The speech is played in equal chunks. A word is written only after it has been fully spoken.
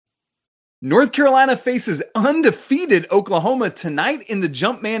North Carolina faces undefeated Oklahoma tonight in the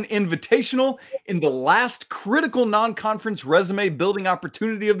Jumpman Invitational in the last critical non-conference resume building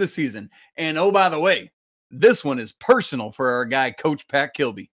opportunity of the season. And oh, by the way, this one is personal for our guy, Coach Pat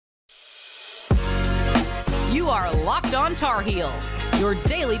Kilby. You are Locked On Tar Heels, your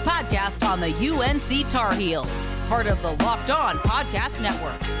daily podcast on the UNC Tar Heels, part of the Locked On Podcast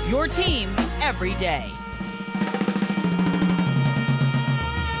Network, your team every day.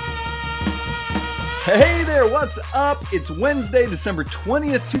 Hey there, what's up? It's Wednesday, December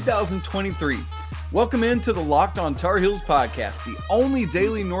 20th, 2023. Welcome into the Locked On Tar Heels podcast, the only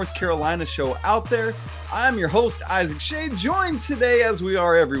daily North Carolina show out there. I'm your host, Isaac Shea, joined today, as we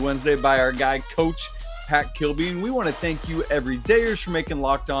are every Wednesday, by our guy, Coach Pat Kilby. And we want to thank you everydayers for making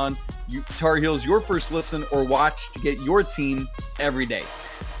Locked On Tar Heels your first listen or watch to get your team every day.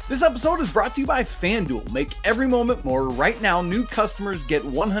 This episode is brought to you by FanDuel. Make every moment more. Right now, new customers get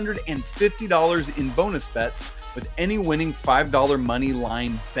 $150 in bonus bets with any winning $5 money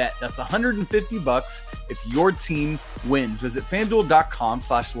line bet. That's $150 if your team wins. Visit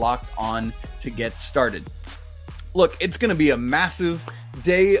FanDuel.com/lockedon to get started. Look, it's going to be a massive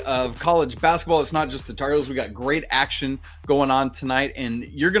day of college basketball. It's not just the Tar Heels. We got great action going on tonight, and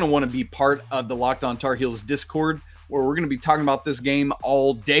you're going to want to be part of the Locked On Tar Heels Discord, where we're going to be talking about this game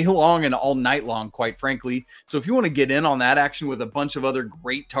all day long and all night long, quite frankly. So if you want to get in on that action with a bunch of other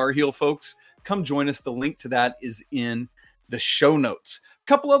great Tar Heel folks, come join us. The link to that is in the show notes. A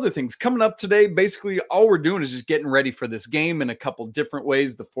couple other things coming up today. Basically, all we're doing is just getting ready for this game in a couple different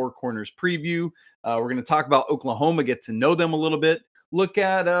ways. The Four Corners preview. We're going to talk about Oklahoma, get to know them a little bit. Look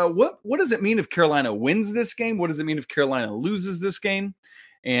at what does it mean if Carolina wins this game? What does it mean if Carolina loses this game?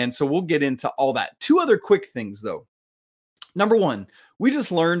 And so we'll get into all that. Two other quick things, though. Number one, we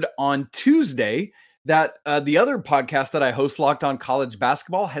just learned on Tuesday that the other podcast that I host, Locked On College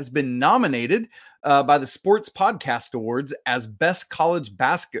Basketball, has been nominated by the Sports Podcast Awards as Best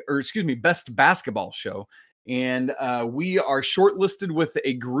Basketball Show. And we are shortlisted with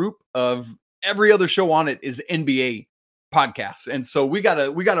a group of every other show on it is NBA podcasts. And so we got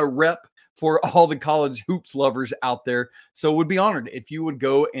a rep for all the college hoops lovers out there. So would be honored if you would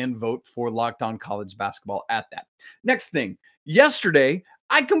go and vote for Locked On College Basketball at that. Next thing, yesterday,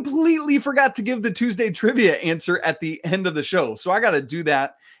 I completely forgot to give the Tuesday trivia answer at the end of the show. So I got to do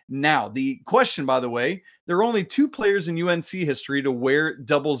that now. The question, by the way, there are only two players in UNC history to wear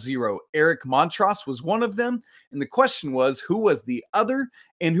 00. Eric Montross was one of them. And the question was, who was the other?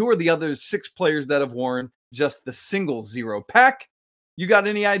 And who are the other six players that have worn just the single 0? Pack, you got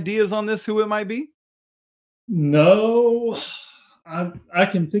any ideas on this, who it might be? No, I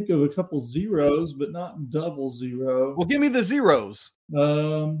can think of a couple zeros, but not 00. Well, give me the zeros.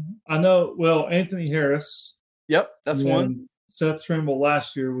 I know. Well, Anthony Harris. Yep, that's one. Seth Trimble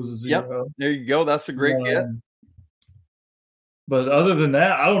last year was a 0. Yep, there you go. That's a great get. But other than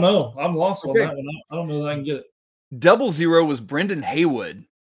that, I don't know. I'm lost on that one. I don't know that I can get it. 00 was Brendan Haywood.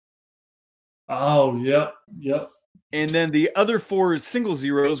 Oh, yep. And then the other four single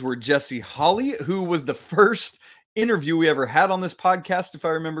zeros were Jesse Holley, who was the first interview we ever had on this podcast, if I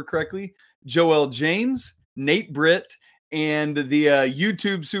remember correctly, Joel James, Nate Britt, and the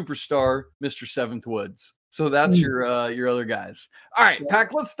YouTube superstar, Mr. Seventh Woods. So that's your other guys. All right,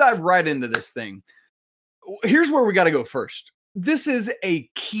 Pac, let's dive right into this thing. Here's where we got to go first. This is a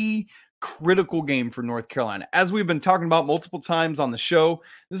key critical game for North Carolina. As we've been talking about multiple times on the show,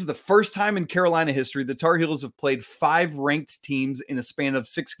 this is the first time in Carolina history the Tar Heels have played 5 ranked teams in a span of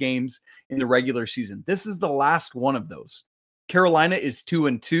 6 games in the regular season. This is the last one of those. Carolina is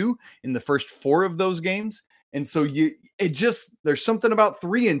 2-2 in the first 4 of those games. And so there's something about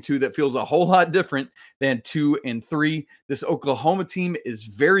 3-2 that feels a whole lot different than 2-3. This Oklahoma team is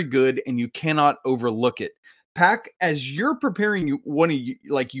very good and you cannot overlook it. Pac, as you're preparing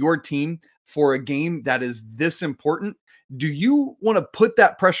your team for a game that is this important, do you want to put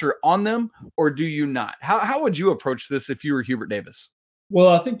that pressure on them or do you not? How would you approach this if you were Hubert Davis? Well,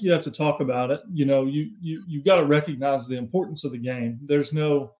 I think you have to talk about it. You know, you've got to recognize the importance of the game. There's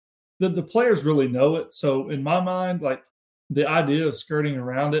the players really know it. So in my mind, like the idea of skirting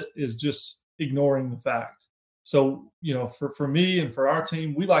around it is just ignoring the fact. So, you know, for me and for our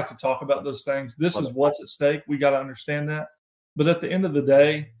team, we like to talk about those things. This is what's at stake. We got to understand that. But at the end of the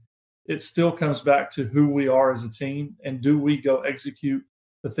day, it still comes back to who we are as a team and do we go execute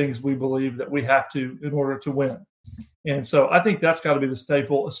the things we believe that we have to in order to win. And so I think that's got to be the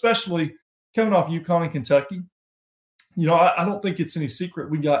staple, especially coming off UConn and Kentucky. You know, I don't think it's any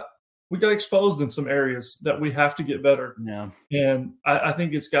secret we got exposed in some areas that we have to get better. Yeah. And I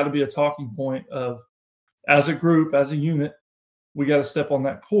think it's got to be a talking point of, as a group, as a unit, we got to step on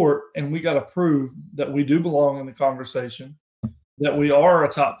that court and we got to prove that we do belong in the conversation, that we are a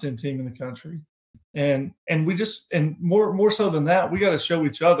top 10 team in the country. And we just, and more so than that, we got to show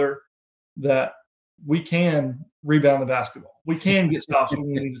each other that we can rebound the basketball. We can get stops when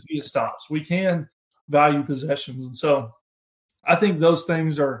we need to get stops. We can value possessions. And so I think those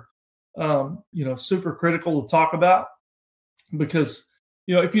things are, super critical to talk about, because,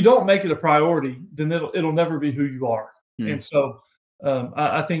 if you don't make it a priority, then it'll never be who you are. And so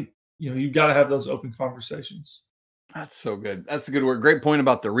I think, you've got to have those open conversations. That's so good. That's a good word. Great point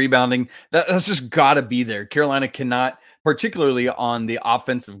about the rebounding. That's just got to be there. Carolina cannot, particularly on the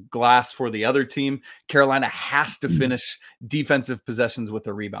offensive glass for the other team, Carolina has to finish defensive possessions with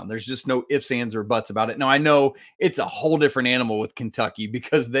a rebound. There's just no ifs, ands, or buts about it. Now, I know it's a whole different animal with Kentucky,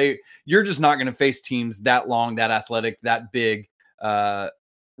 because you're just not going to face teams that long, that athletic, that big,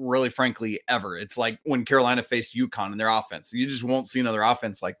 really, frankly, ever. It's like when Carolina faced UConn in their offense. You just won't see another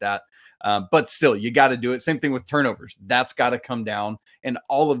offense like that. But still, you got to do it. Same thing with turnovers. That's got to come down. And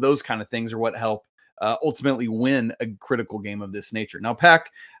all of those kind of things are what help ultimately win a critical game of this nature. Now,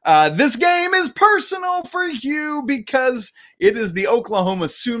 Pack, this game is personal for you because it is the Oklahoma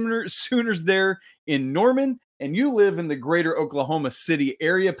Sooners there in Norman, and you live in the greater Oklahoma City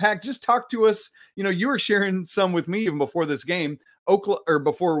area. Pack, just talk to us. You were sharing some with me even before this game,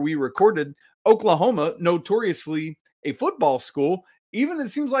 before we recorded. Oklahoma, notoriously a football school. Even it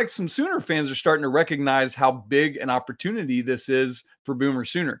seems like some Sooner fans are starting to recognize how big an opportunity this is for Boomer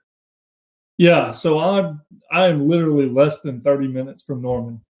Sooner. Yeah, so I am literally less than 30 minutes from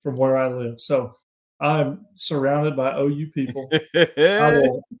Norman, from where I live. So I'm surrounded by OU people. I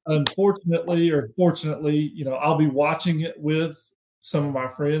will, unfortunately or fortunately, I'll be watching it with some of my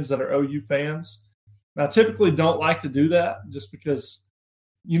friends that are OU fans. And I typically don't like to do that, just because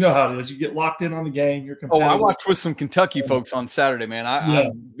you know how it is. You get locked in on the game. You're competitive. I watched with some Kentucky folks on Saturday, man.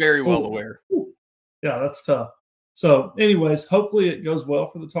 I'm very well aware. Yeah, that's tough. So anyways, hopefully it goes well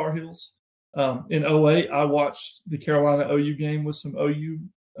for the Tar Heels. In 08, I watched the Carolina OU game with some OU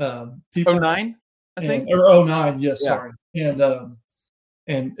people. 09, I think? Or 09, yes, yeah. Sorry.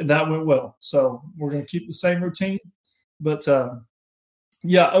 And that went well. So we're going to keep the same routine. But,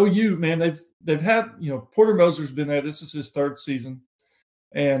 OU, man, they've had, Porter Moser's been there. This is his third season.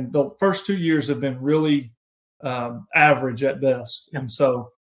 And the first 2 years have been really average at best. And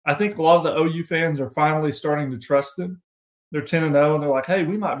so I think a lot of the OU fans are finally starting to trust them. They're 10-0, and they're like, hey,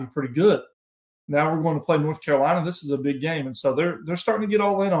 we might be pretty good. Now we're going to play North Carolina. This is a big game. And so they're starting to get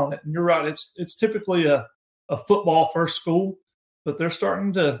all in on it. And you're right. It's typically a football first school, but they're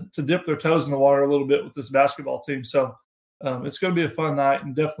starting to dip their toes in the water a little bit with this basketball team. So it's going to be a fun night,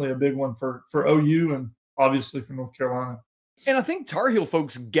 and definitely a big one for OU and obviously for North Carolina. And I think Tar Heel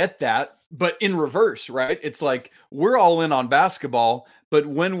folks get that, but in reverse, right? It's like we're all in on basketball, but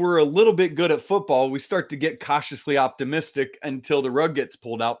when we're a little bit good at football, we start to get cautiously optimistic until the rug gets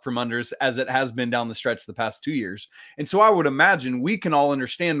pulled out from under us, as it has been down the stretch the past 2 years. And so I would imagine we can all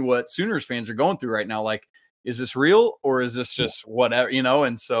understand what Sooners fans are going through right now. Like, is this real, or is this just whatever,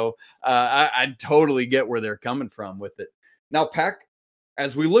 And so I totally get where they're coming from with it. Now, Pack,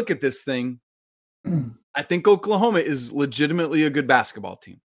 as we look at this thing, I think Oklahoma is legitimately a good basketball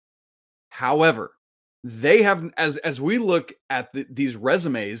team. However, they have, as we look at these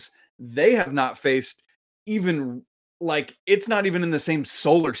resumes, they have not faced even, like, it's not even in the same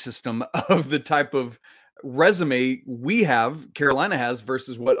solar system of the type of resume we have, Carolina has,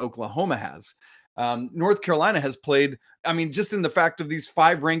 versus what Oklahoma has. North Carolina has played, just in the fact of these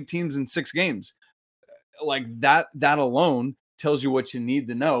 5 ranked teams in 6 games, like that alone tells you what you need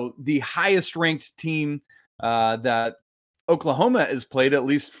to know. The highest ranked team that Oklahoma has played, at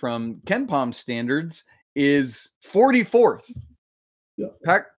least from KenPom standards, is 44th.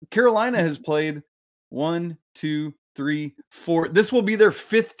 Yeah. Carolina has played 1, 2, 3, 4. This will be their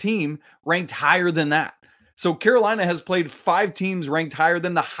 5th team ranked higher than that. So Carolina has played 5 teams ranked higher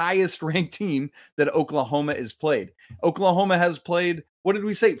than the highest ranked team that Oklahoma has played. Oklahoma has played, what did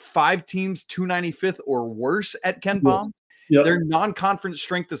we say, 5 teams 295th or worse at KenPom? Yes. Yep. Their non-conference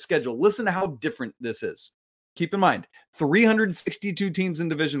strength of schedule. Listen to how different this is. Keep in mind, 362 teams in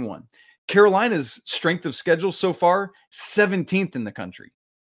Division I. Carolina's strength of schedule so far, 17th in the country.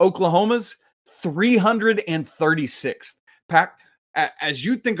 Oklahoma's 336th. Pack, as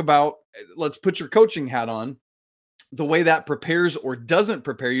you think about, let's put your coaching hat on, the way that prepares or doesn't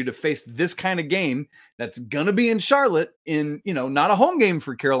prepare you to face this kind of game that's going to be in Charlotte, in, not a home game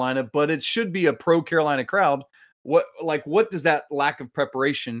for Carolina, but it should be a pro-Carolina crowd. What does that lack of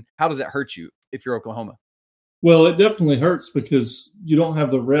preparation, how does that hurt you if you're Oklahoma? Well, it definitely hurts because you don't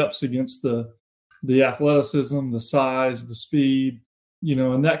have the reps against the the athleticism, the size, the speed,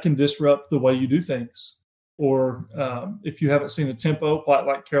 and that can disrupt the way you do things. Or if you haven't seen a tempo quite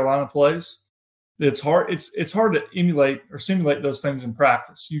like Carolina plays, it's hard. It's hard to emulate or simulate those things in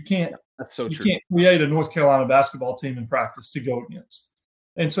practice. You can't. That's so You true. can't create a North Carolina basketball team in practice to go against,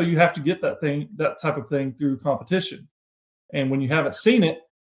 and so you have to get that type of thing through competition. And when you haven't seen it,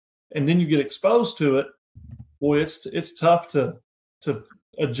 and then you get exposed to it, boy, it's tough to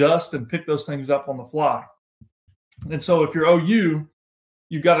adjust and pick those things up on the fly. And so if you're OU,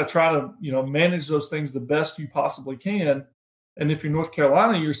 you've got to try to manage those things the best you possibly can. And if you're North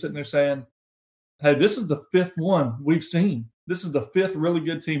Carolina, you're sitting there saying, hey, this is the fifth one we've seen. This is the fifth really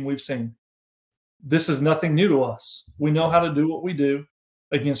good team we've seen. This is nothing new to us. We know how to do what we do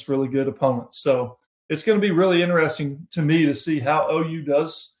against really good opponents. So it's going to be really interesting to me to see how OU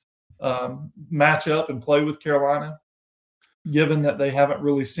does match up and play with Carolina, given that they haven't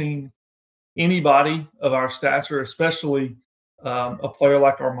really seen anybody of our stature, especially a player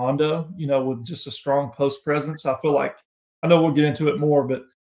like Armando, with just a strong post presence. I feel like, I know we'll get into it more, but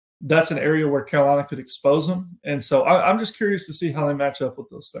that's an area where Carolina could expose them. And so I'm just curious to see how they match up with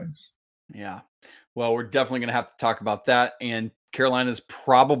those things. Yeah. Well, we're definitely going to have to talk about that and Carolina's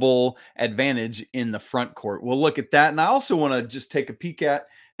probable advantage in the front court. We'll look at that. And I also want to just take a peek at,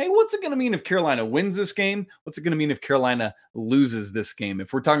 hey, what's it going to mean if Carolina wins this game? What's it going to mean if Carolina loses this game?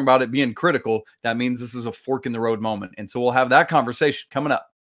 If we're talking about it being critical, that means this is a fork in the road moment. And so we'll have that conversation coming up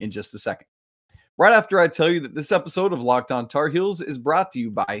in just a second. Right after I tell you that this episode of Locked On Tar Heels is brought to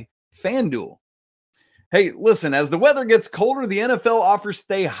you by FanDuel. Hey, listen, as the weather gets colder, the NFL offers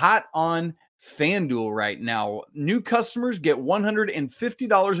stay hot on FanDuel right now. New customers get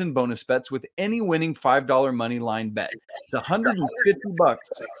 $150 in bonus bets with any winning $5 money line bet. It's $150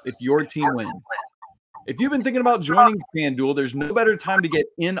 if your team wins. If you've been thinking about joining FanDuel, there's no better time to get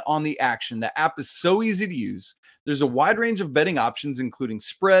in on the action. The app is so easy to use. There's a wide range of betting options, including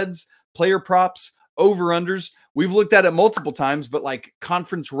spreads, player props, over-unders. We've looked at it multiple times, but like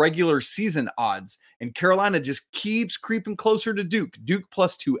conference regular season odds. And Carolina just keeps creeping closer to Duke. Duke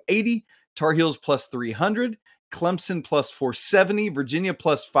plus 280, Tar Heels plus 300, Clemson plus 470, Virginia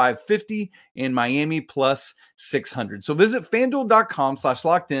plus 550, and Miami plus 600. So visit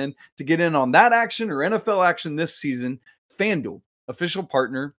FanDuel.com/locked-in to get in on that action or NFL action this season. FanDuel, official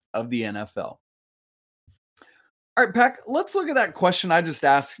partner of the NFL. All right, Pack, let's look at that question I just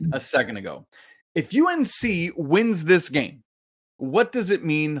asked a second ago. If UNC wins this game, what does it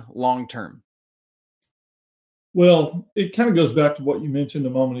mean long-term? Well, it kind of goes back to what you mentioned a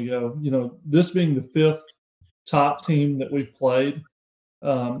moment ago. This being the fifth top team that we've played,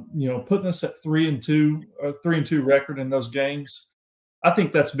 putting us at 3-2, a 3-2 record in those games, I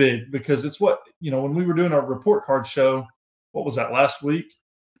think that's big because it's what, when we were doing our report card show, what was that, last week?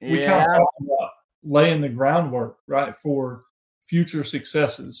 We kind of talked about laying the groundwork, right, for future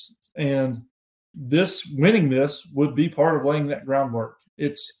successes. And winning this would be part of laying that groundwork.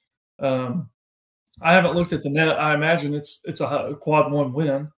 It's, I haven't looked at the net. I imagine it's a quad one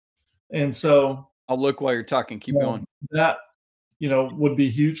win. And so I'll look while you're talking. Keep going. That, would be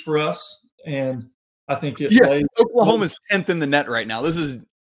huge for us. And I think Oklahoma's 10th in the net right now. This is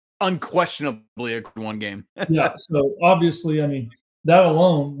unquestionably a one game. Yeah. So obviously, I mean, that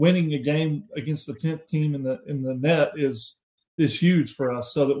alone, winning a game against the 10th team in the net is huge for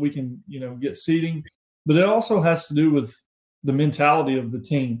us so that we can, get seeding. But it also has to do with the mentality of the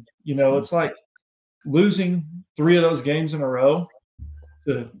team. It's like losing 3 of those games in a row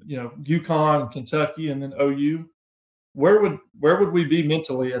to, UConn, Kentucky, and then OU. Where would we be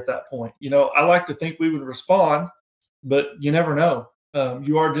mentally at that point? I like to think we would respond, but you never know.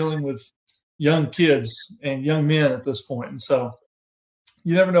 You are dealing with young kids and young men at this point. And so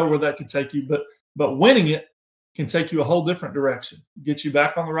you never know where that could take you, but winning it can take you a whole different direction, get you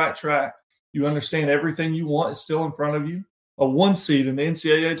back on the right track. You understand everything you want is still in front of you. A 1 seed in the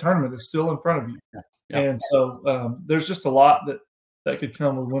NCAA tournament is still in front of you. Yeah. And so there's just a lot that could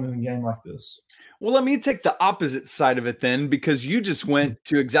come with winning a game like this. Well, let me take the opposite side of it then, because you just went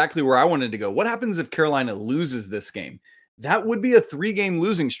to exactly where I wanted to go. What happens if Carolina loses this game? That would be a 3-game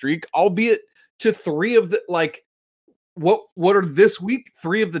losing streak, albeit to 3 of the, what are this week?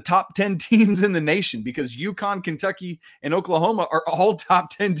 3 of the top 10 teams in the nation, because UConn, Kentucky, and Oklahoma are all top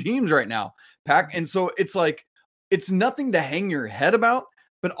 10 teams right now, Pack. And so it's nothing to hang your head about,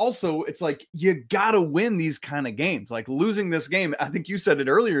 but also it's like, you got to win these kind of games. Like losing this game, I think you said it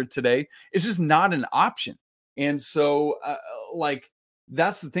earlier today, is just not an option. And so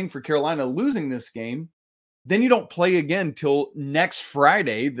that's the thing for Carolina, losing this game. Then you don't play again till next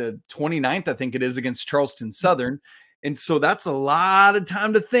Friday, the 29th, I think it is, against Charleston Southern. And so that's a lot of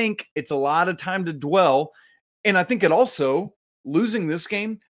time to think. It's a lot of time to dwell. And I think it also, losing this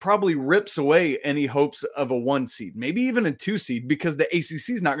game probably rips away any hopes of a 1 seed, maybe even a 2 seed, because the ACC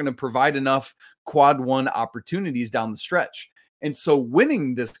is not going to provide enough quad 1 opportunities down the stretch. And so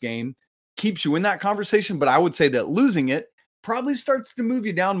winning this game keeps you in that conversation. But I would say that losing it probably starts to move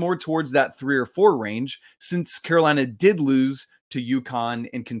you down more towards that 3 or 4 range, since Carolina did lose to UConn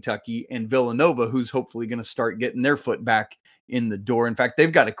and Kentucky and Villanova, who's hopefully going to start getting their foot back in the door. In fact,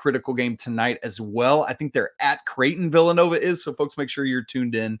 they've got a critical game tonight as well. I think they're at Creighton, Villanova is. So folks, make sure you're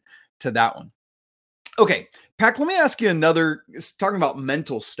tuned in to that one. Okay, Pac, let me ask you another, talking about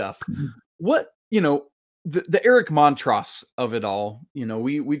mental stuff. What, the Eric Montross of it all,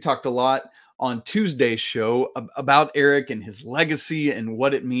 we talked a lot on Tuesday's show about Eric and his legacy and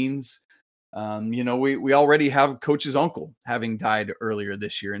what it means. We already have Coach's uncle having died earlier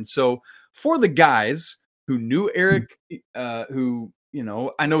this year. And so for the guys who knew Eric, who,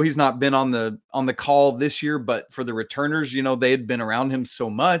 I know he's not been on the call this year, but for the returners, they had been around him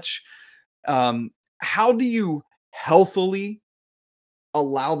so much. How do you healthily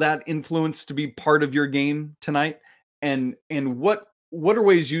allow that influence to be part of your game tonight? And what are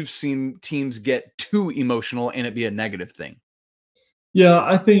ways you've seen teams get too emotional and it be a negative thing? Yeah,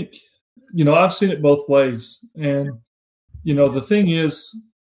 I think, I've seen it both ways. And, the thing is,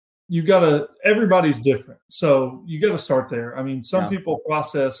 everybody's different. So you got to start there. I mean, some people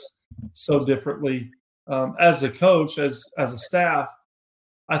process so differently. As a coach, as a staff,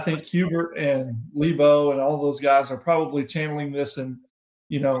 I think Hubert and Lebo and all those guys are probably channeling this in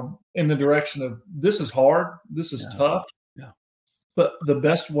the direction of, this is hard, this is tough. Yeah. But the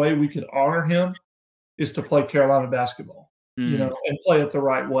best way we could honor him is to play Carolina basketball, and play it the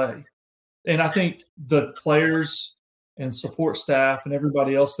right way. And I think the players and support staff and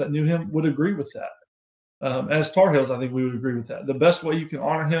everybody else that knew him would agree with that. As Tar Heels, I think we would agree with that. The best way you can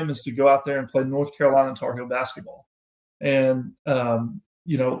honor him is to go out there and play North Carolina Tar Heel basketball. And,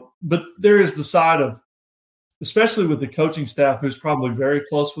 but there is the side of, especially with the coaching staff, who's probably very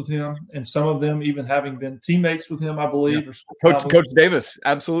close with him, and some of them even having been teammates with him, I believe. Yeah. Coach Davis,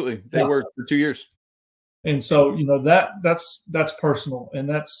 absolutely. They were for 2 years. And so, that's personal, and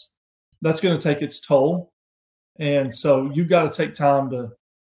that's going to take its toll. And so you've got to take time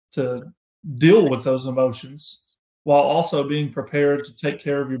to deal with those emotions while also being prepared to take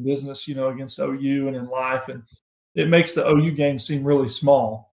care of your business, against OU and in life. And it makes the OU game seem really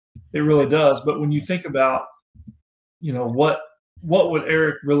small. It really does. But when you think about, what would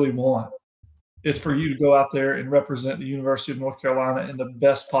Eric really want? It's for you to go out there and represent the University of North Carolina in the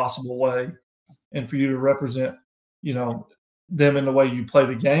best possible way, and for you to represent, them in the way you play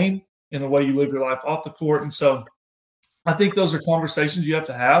the game, in the way you live your life off the court. And so I think those are conversations you have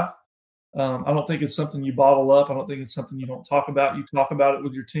to have. I don't think it's something you bottle up. I don't think it's something you don't talk about. You talk about it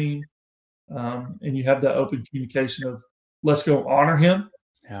with your team, and you have that open communication of, let's go honor him.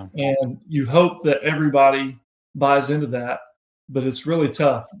 Yeah. And you hope that everybody buys into that, but it's really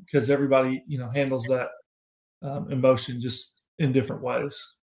tough because everybody, handles that emotion just in different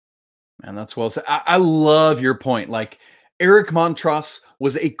ways. Man, that's well said. I love your point. Like, Eric Montross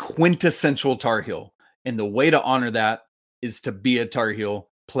was a quintessential Tar Heel, and the way to honor that is to be a Tar Heel,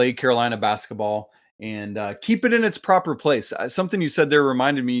 play Carolina basketball, and keep it in its proper place. Something you said there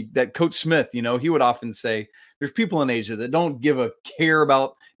reminded me that Coach Smith, he would often say, there's people in Asia that don't give a care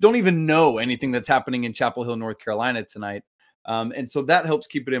about, don't even know anything that's happening in Chapel Hill, North Carolina tonight. And so that helps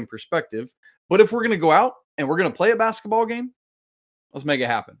keep it in perspective. But if we're going to go out and we're going to play a basketball game, let's make it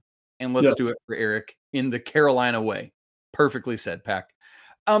happen. And let's do it for Eric in the Carolina way. Perfectly said, Pac.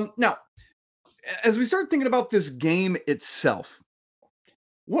 Now, as we start thinking about this game itself,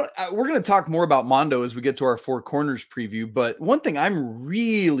 we're going to talk more about Mondo as we get to our Four Corners preview. But one thing I'm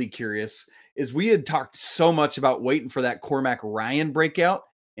really curious is, we had talked so much about waiting for that Cormac Ryan breakout,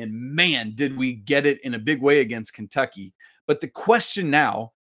 and man, did we get it in a big way against Kentucky. But the question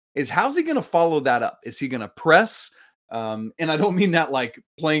now is, how's he going to follow that up? Is he going to press? And I don't mean that like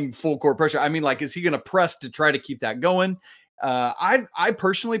playing full court pressure. I mean, like, is he going to press to try to keep that going? I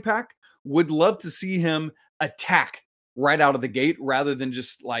personally, Pac, would love to see him attack right out of the gate rather than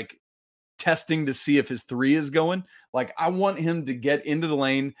just like testing to see if his three is going. Like, I want him to get into the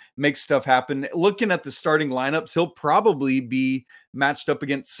lane, make stuff happen. Looking at the starting lineups, he'll probably be matched up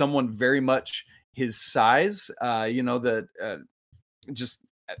against someone very much his size, just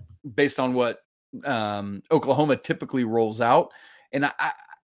based on what Oklahoma typically rolls out. And I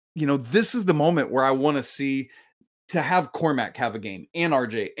this is the moment where I want to see, to have Cormac have a game, and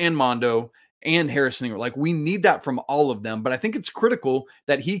RJ and Mondo and Harrison Ingram. Like, we need that from all of them, but I think it's critical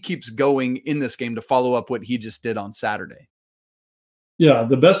that he keeps going in this game to follow up what he just did on Saturday. Yeah,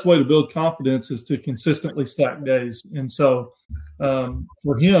 the best way to build confidence is to consistently stack days. And so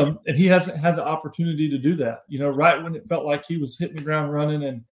for him, and he hasn't had the opportunity to do that. Right when it felt like he was hitting the ground running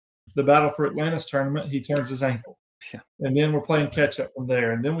in the Battle for Atlantis tournament, he turns his ankle. Yeah. And then we're playing catch up from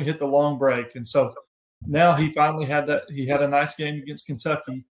there. And then we hit the long break. And so now he finally had that. He had a nice game against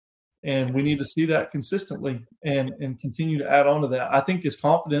Kentucky. And we need to see that consistently and continue to add on to that. I think his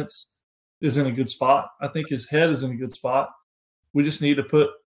confidence is in a good spot. I think his head is in a good spot. We just need to put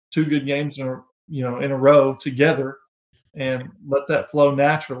 2 good games in a row together and let that flow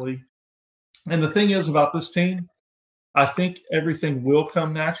naturally. And the thing is about this team, I think everything will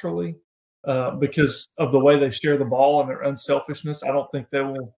come naturally because of the way they share the ball and their unselfishness. I don't think they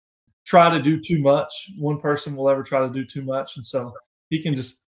will try to do too much. One person will ever try to do too much. And so he can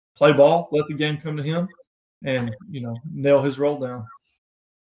just play ball, let the game come to him, and, nail his roll down.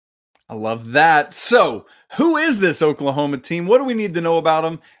 I love that. So, who is this Oklahoma team? What do we need to know about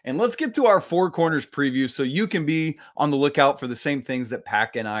them? And let's get to our Four Corners preview so you can be on the lookout for the same things that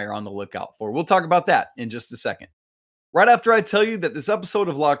Pack and I are on the lookout for. We'll talk about that in just a second. Right after I tell you that this episode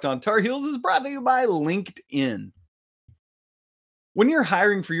of Locked On Tar Heels is brought to you by LinkedIn. When you're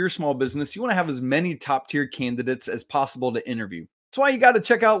hiring for your small business, you want to have as many top-tier candidates as possible to interview. That's why you got to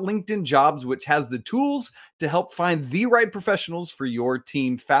check out LinkedIn Jobs, which has the tools to help find the right professionals for your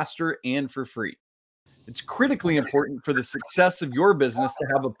team faster and for free. It's critically important for the success of your business to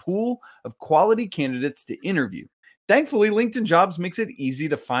have a pool of quality candidates to interview. Thankfully, LinkedIn Jobs makes it easy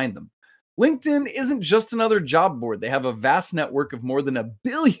to find them. LinkedIn isn't just another job board. They have a vast network of more than 1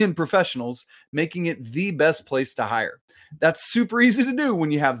 billion professionals, making it the best place to hire. That's super easy to do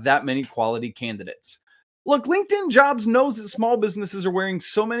when you have that many quality candidates. Look, LinkedIn Jobs knows that small businesses are wearing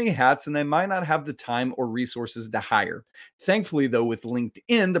so many hats and they might not have the time or resources to hire. Thankfully, though, with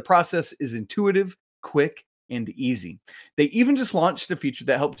LinkedIn, the process is intuitive, quick, and easy. They even just launched a feature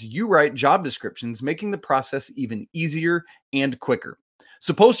that helps you write job descriptions, making the process even easier and quicker.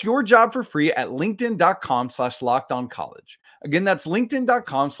 So post your job for free at linkedin.com/lockedoncollege. Again, that's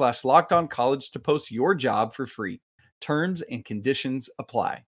linkedin.com/lockedoncollege to post your job for free. Terms and conditions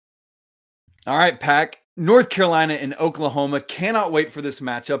apply. All right, Pack. North Carolina and Oklahoma, cannot wait for this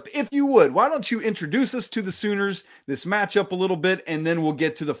matchup. If you would, why don't you introduce us to the Sooners, this matchup a little bit, and then we'll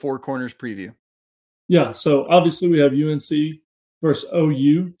get to the Four Corners preview. Yeah, so obviously we have UNC versus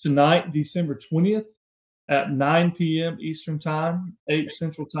OU tonight, December 20th at 9 p.m. Eastern Time, 8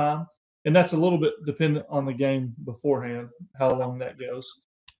 Central Time. And that's a little bit dependent on the game beforehand, how long that goes.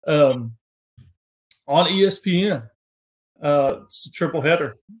 On ESPN, it's a triple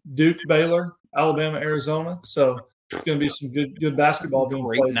header. Duke, Baylor, Alabama, Arizona. So it's going to be some good basketball being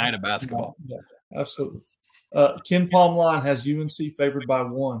played. Great night of basketball. Yeah, absolutely. Ken Palm line has UNC favored by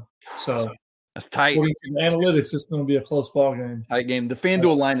 1. So that's tight. According to the analytics, it's going to be a close ball game. Tight game. The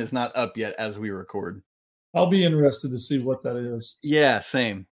FanDuel line is not up yet as we record. I'll be interested to see what that is. Yeah,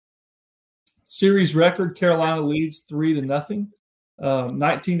 same. Series record, Carolina leads 3-0.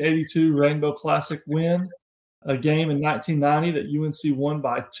 1982 Rainbow Classic win. A game in 1990 that UNC won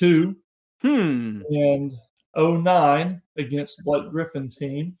by 2. And 09 against Blake Griffin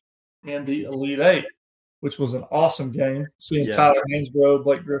team and the Elite Eight, which was an awesome game. Seeing Tyler Hansbrough,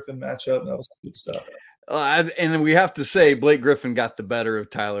 Blake Griffin matchup, that was good stuff. And we have to say Blake Griffin got the better of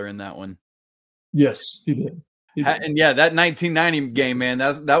Tyler in that one. Yes, he did. And yeah, that 1990 game, man,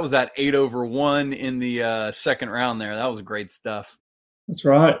 that was that 8-1 in the second round there. That was great stuff. That's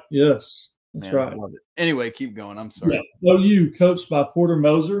right. Yes, that's right. I love it. Anyway, keep going. I'm sorry. Yeah. OU coached by Porter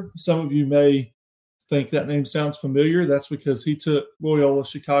Moser. Some of you may think that name sounds familiar. That's because he took Loyola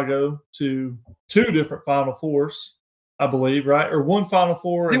Chicago to 2 different Final Fours, I believe, right? Or 1 Final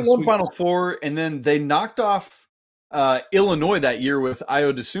Four. One Final Four, and then they knocked off Illinois that year with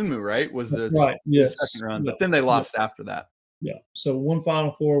Ayo Dosunmu, right? That's right. Yes. Second round, but then they lost after that. Yeah. So 1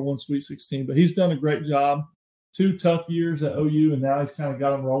 Final Four, 1 Sweet 16. But he's done a great job. 2 tough years at OU, and now he's kind of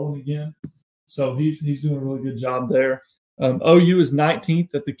got them rolling again. So he's doing a really good job there. OU is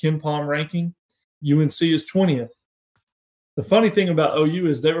 19th at the Ken Palm ranking. UNC is 20th. The funny thing about OU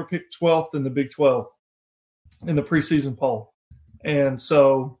is they were picked 12th in the Big 12 in the preseason poll. And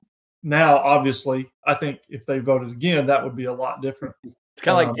so now, obviously, I think if they voted again, that would be a lot different. It's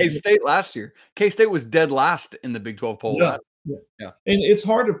kind of like K-State last year. K-State was dead last in the Big 12 poll. Yeah. And it's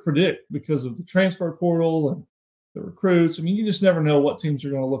hard to predict because of the transfer portal and the recruits. I mean, you just never know what teams are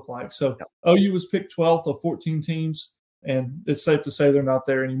going to look like. So OU was picked 12th of 14 teams, and it's safe to say they're not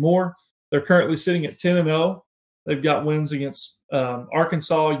there anymore. They're currently sitting at 10-0. They've got wins against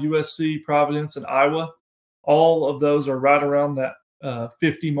Arkansas, USC, Providence, and Iowa. All of those are right around that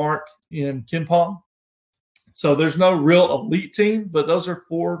 50 mark in KenPom. So there's no real elite team, but those are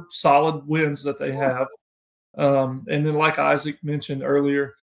 4 solid wins that they have. And then, like Isaac mentioned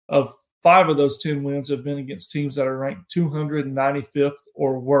earlier, of 5 of those 10 wins have been against teams that are ranked 295th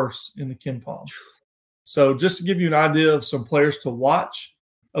or worse in the KenPom. So just to give you an idea of some players to watch,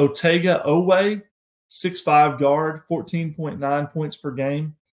 Otega Owe, 6'5" guard, 14.9 points per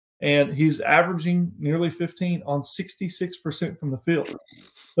game. And he's averaging nearly 15 on 66% from the field.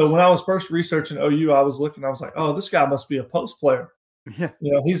 So when I was first researching OU, I was like, oh, this guy must be a post player. Yeah.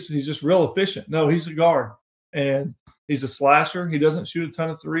 He's just real efficient. No, he's a guard. And he's a slasher. He doesn't shoot a ton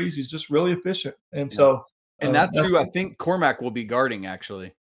of threes. He's just really efficient. And so and that's who I think Cormac will be guarding,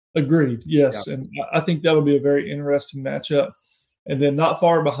 actually. Agreed. Yes. Yeah. And I think that'll be a very interesting matchup. And then not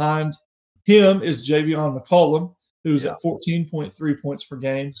far behind him is Javion McCollum, who's at 14.3 points per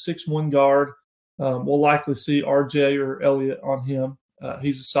game, 6'1" guard. We'll likely see RJ or Elliott on him.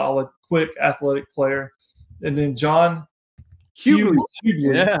 He's a solid, quick, athletic player. And then John Hughley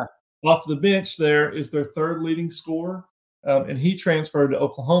off the bench there is their 3rd leading scorer, and he transferred to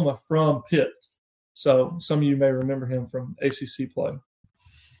Oklahoma from Pitt. So some of you may remember him from ACC play.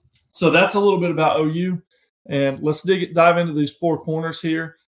 So that's a little bit about OU, and let's dive into these 4 corners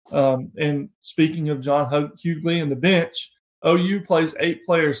here. And speaking of John Hughley and the bench, OU plays 8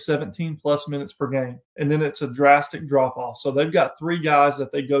 players 17-plus minutes per game, and then it's a drastic drop-off. So they've got 3 guys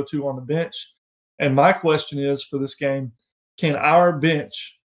that they go to on the bench. And my question is for this game, can our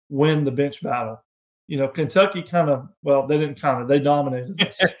bench win the bench battle? Kentucky they dominated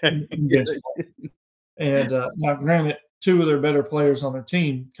us in bench play. And now, granted, 2 of their better players on their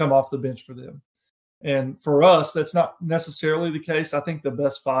team come off the bench for them. And for us, that's not necessarily the case. I think the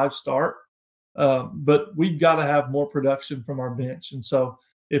best 5 start. But we've got to have more production from our bench. And so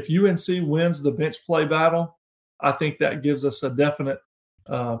if UNC wins the bench play battle, I think that gives us a definite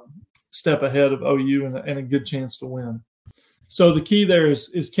step ahead of OU and a good chance to win. So the key there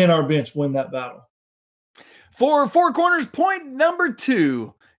is can our bench win that battle? For 4 corners, point number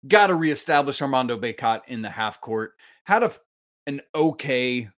 2, got to reestablish Armando Bacot in the half court. Had an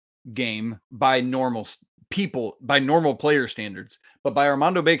okay game by normal player standards, but by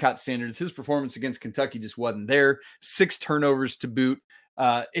Armando Bacot standards, his performance against Kentucky just wasn't there. 6 turnovers to boot.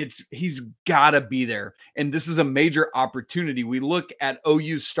 He's got to be there. And this is a major opportunity. We look at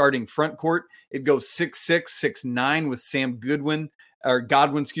OU's starting front court. It goes 6'6", 6'9" with Sam Godwin,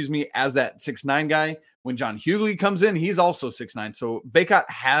 as that 6'9" guy. When John Hughley comes in, he's also 6'9". So Bacot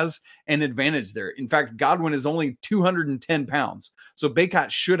has an advantage there. In fact, Godwin is only 210 pounds. So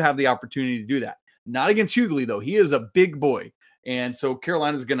Bacot should have the opportunity to do that. Not against Hughley, though. He is a big boy. And so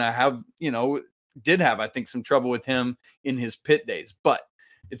Carolina's going to have, did have, I think, some trouble with him in his Pitt days. But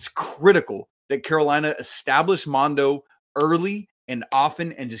it's critical that Carolina establish Mondo early and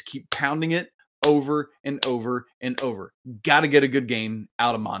often and just keep pounding it over and over and over. Got to get a good game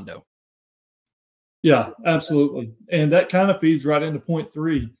out of Mondo. Yeah, absolutely. And that kind of feeds right into point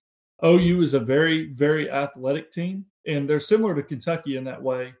 3. OU is a very, very athletic team, and they're similar to Kentucky in that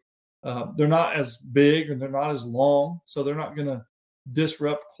way. They're not as big and they're not as long, so they're not going to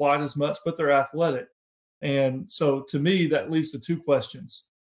disrupt quite as much, but they're athletic. And so to me, that leads to 2 questions.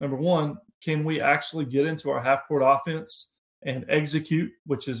 Number 1, can we actually get into our half-court offense and execute,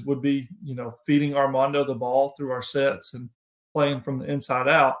 which would be feeding Armando the ball through our sets and playing from the inside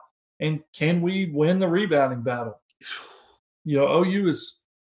out? And can we win the rebounding battle? OU is,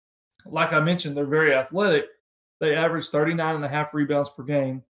 like I mentioned, they're very athletic. They average 39.5 rebounds per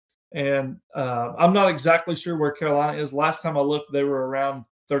game. And I'm not exactly sure where Carolina is. Last time I looked, they were around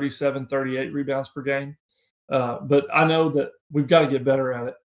 37, 38 rebounds per game. But I know that we've got to get better at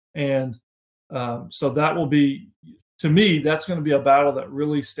it. And so that will be, to me, that's going to be a battle that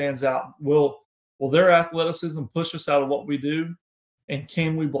really stands out. Will their athleticism push us out of what we do? And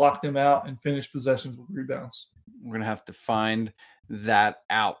can we block them out and finish possessions with rebounds? We're going to have to find that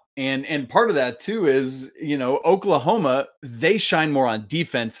out. And part of that too is, Oklahoma, they shine more on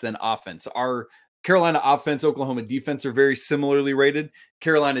defense than offense. Our Carolina offense, Oklahoma defense are very similarly rated.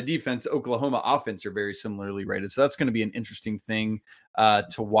 Carolina defense, Oklahoma offense are very similarly rated. So that's going to be an interesting thing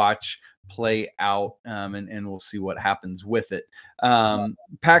to watch play out, and we'll see what happens with it.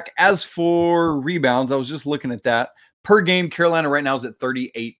 Pack, as for rebounds, I was just looking at that. Per game, Carolina right now is at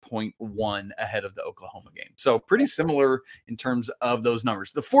 38.1 ahead of the Oklahoma game. So pretty similar in terms of those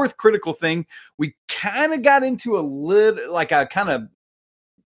numbers. The 4th critical thing, we kind of got into a little, like I kind of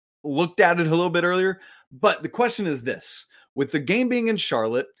looked at it a little bit earlier, but the question is this. With the game being in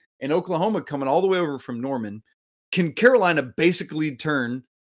Charlotte and Oklahoma coming all the way over from Norman, can Carolina basically turn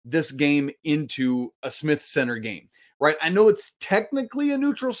this game into a Smith Center game, right? I know it's technically a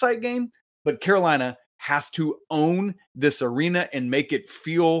neutral site game, but Carolina has to own this arena and make it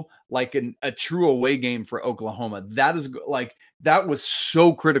feel like a true away game for Oklahoma. That was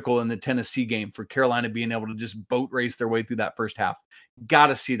so critical in the Tennessee game for Carolina being able to just boat race their way through that first half. Got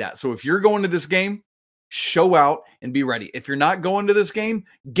to see that. So if you're going to this game, show out and be ready. If you're not going to this game,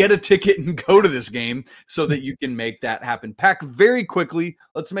 get a ticket and go to this game so that you can make that happen. Pack, very quickly,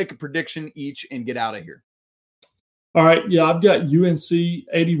 let's make a prediction each and get out of here. All right. Yeah, I've got UNC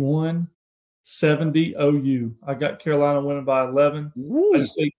 81-70 OU. I got Carolina winning by 11.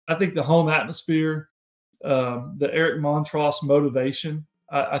 I think the home atmosphere, the Eric Montross motivation,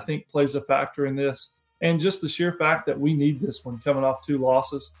 I think plays a factor in this. And just the sheer fact that we need this one coming off 2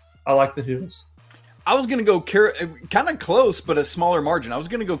 losses. I like the Hills. I was going to go kind of close, but a smaller margin. I was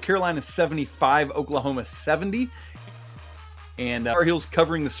going to go Carolina 75, Oklahoma 70. And Tar Heels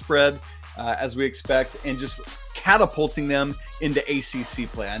covering the spread as we expect and just catapulting them into ACC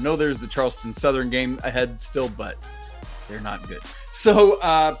play. I know there's the Charleston Southern game ahead still, but they're not good. So,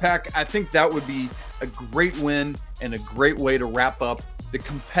 Pack, I think that would be a great win and a great way to wrap up the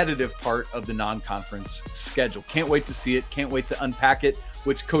competitive part of the non-conference schedule. Can't wait to see it. Can't wait to unpack it,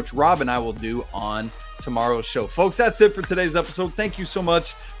 which Coach Rob and I will do on tomorrow's show. Folks, that's it for today's episode. Thank you so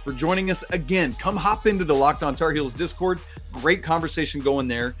much for joining us again. Come hop into the Locked On Tar Heels Discord. Great conversation going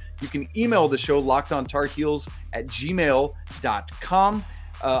there. You can email the show, lockedontarheels@gmail.com.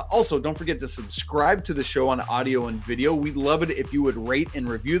 Also, don't forget to subscribe to the show on audio and video. We'd love it if you would rate and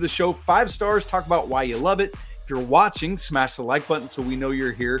review the show. 5 stars, talk about why you love it. If you're watching, smash the like button so we know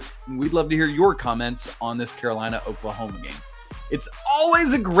you're here. And we'd love to hear your comments on this Carolina-Oklahoma game. It's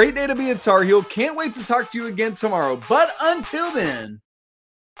always a great day to be a Tar Heel. Can't wait to talk to you again tomorrow. But until then,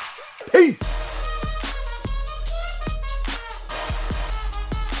 peace.